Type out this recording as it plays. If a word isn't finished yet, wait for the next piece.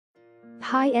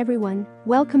Hi everyone,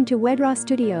 welcome to WeDraw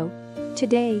Studio.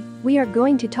 Today, we are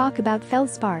going to talk about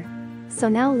Feldspar. So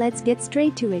now let's get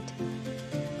straight to it.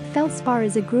 Feldspar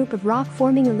is a group of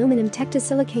rock-forming aluminum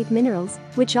tectosilicate minerals,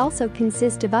 which also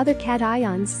consist of other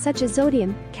cations such as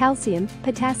sodium, calcium,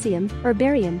 potassium, or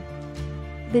barium.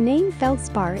 The name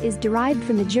Feldspar is derived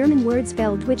from the German words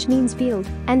Feld, which means field,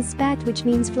 and Spat, which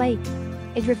means flake.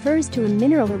 It refers to a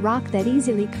mineral or rock that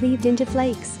easily cleaved into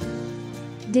flakes.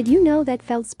 Did you know that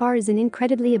Feldspar is an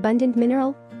incredibly abundant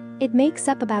mineral? It makes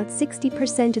up about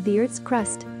 60% of the Earth's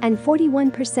crust and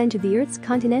 41% of the Earth's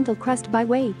continental crust by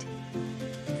weight.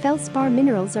 Feldspar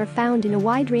minerals are found in a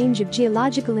wide range of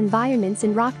geological environments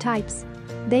and rock types.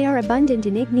 They are abundant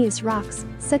in igneous rocks,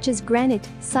 such as granite,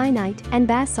 syenite, and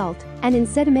basalt, and in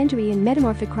sedimentary and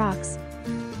metamorphic rocks.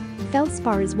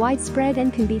 Feldspar is widespread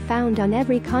and can be found on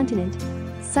every continent.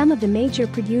 Some of the major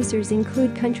producers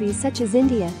include countries such as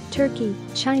India, Turkey,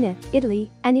 China,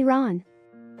 Italy, and Iran.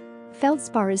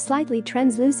 Feldspar is slightly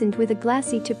translucent with a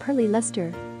glassy to pearly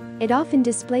luster. It often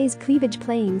displays cleavage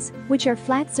planes, which are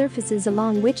flat surfaces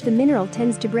along which the mineral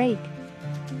tends to break.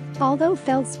 Although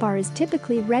feldspar is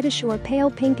typically reddish or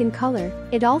pale pink in color,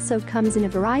 it also comes in a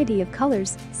variety of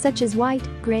colors, such as white,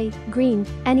 gray, green,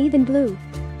 and even blue.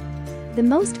 The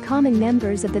most common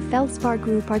members of the feldspar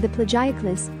group are the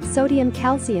plagioclase,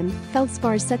 sodium-calcium,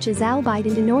 feldspars such as albite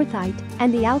and anorthite,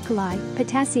 and the alkali,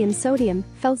 potassium-sodium,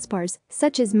 feldspars,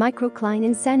 such as microcline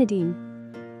and sanidine.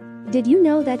 Did you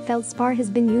know that feldspar has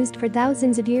been used for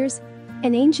thousands of years?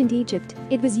 In ancient Egypt,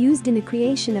 it was used in the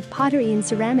creation of pottery and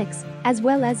ceramics, as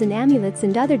well as in amulets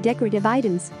and other decorative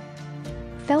items.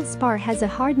 Feldspar has a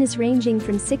hardness ranging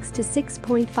from 6 to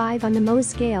 6.5 on the Mohs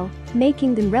scale,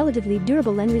 making them relatively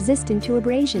durable and resistant to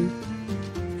abrasion.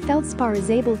 Feldspar is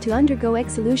able to undergo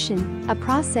exsolution, a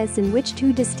process in which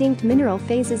two distinct mineral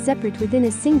phases separate within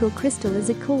a single crystal as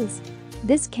it cools.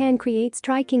 This can create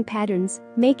striking patterns,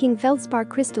 making feldspar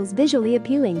crystals visually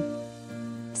appealing.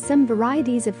 Some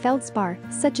varieties of feldspar,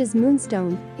 such as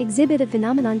moonstone, exhibit a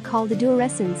phenomenon called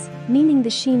adorescence, meaning the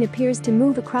sheen appears to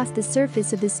move across the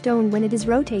surface of the stone when it is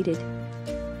rotated.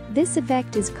 This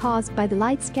effect is caused by the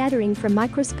light scattering from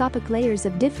microscopic layers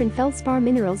of different feldspar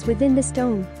minerals within the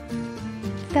stone.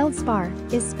 Feldspar,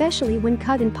 especially when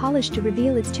cut and polished to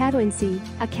reveal its chatoyancy,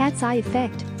 a cat's eye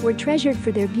effect, were treasured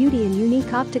for their beauty and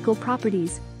unique optical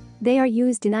properties. They are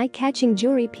used in eye-catching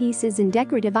jewelry pieces and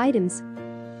decorative items.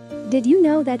 Did you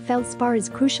know that feldspar is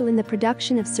crucial in the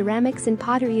production of ceramics and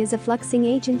pottery as a fluxing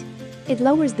agent? It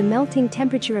lowers the melting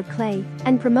temperature of clay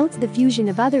and promotes the fusion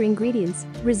of other ingredients,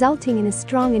 resulting in a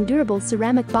strong and durable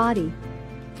ceramic body.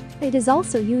 It is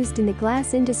also used in the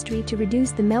glass industry to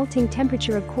reduce the melting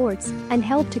temperature of quartz and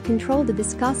help to control the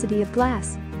viscosity of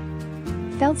glass.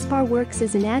 Feldspar works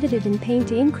as an additive in paint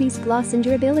to increase gloss and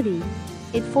durability.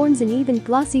 It forms an even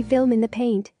glossy film in the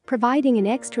paint, providing an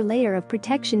extra layer of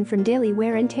protection from daily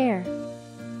wear and tear.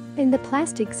 In the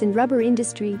plastics and rubber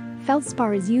industry,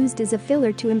 feldspar is used as a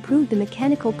filler to improve the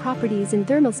mechanical properties and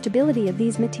thermal stability of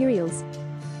these materials.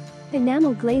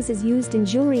 Enamel glazes used in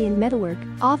jewelry and metalwork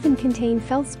often contain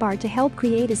feldspar to help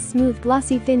create a smooth,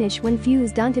 glossy finish when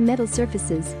fused onto metal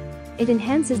surfaces. It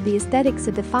enhances the aesthetics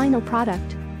of the final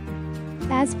product.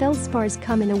 As feldspars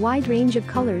come in a wide range of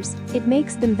colors, it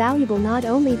makes them valuable not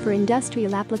only for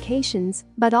industrial applications,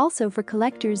 but also for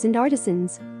collectors and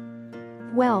artisans.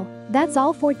 Well, that's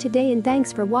all for today and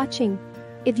thanks for watching.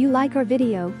 If you like our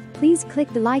video, please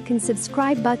click the like and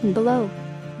subscribe button below.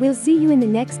 We'll see you in the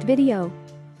next video.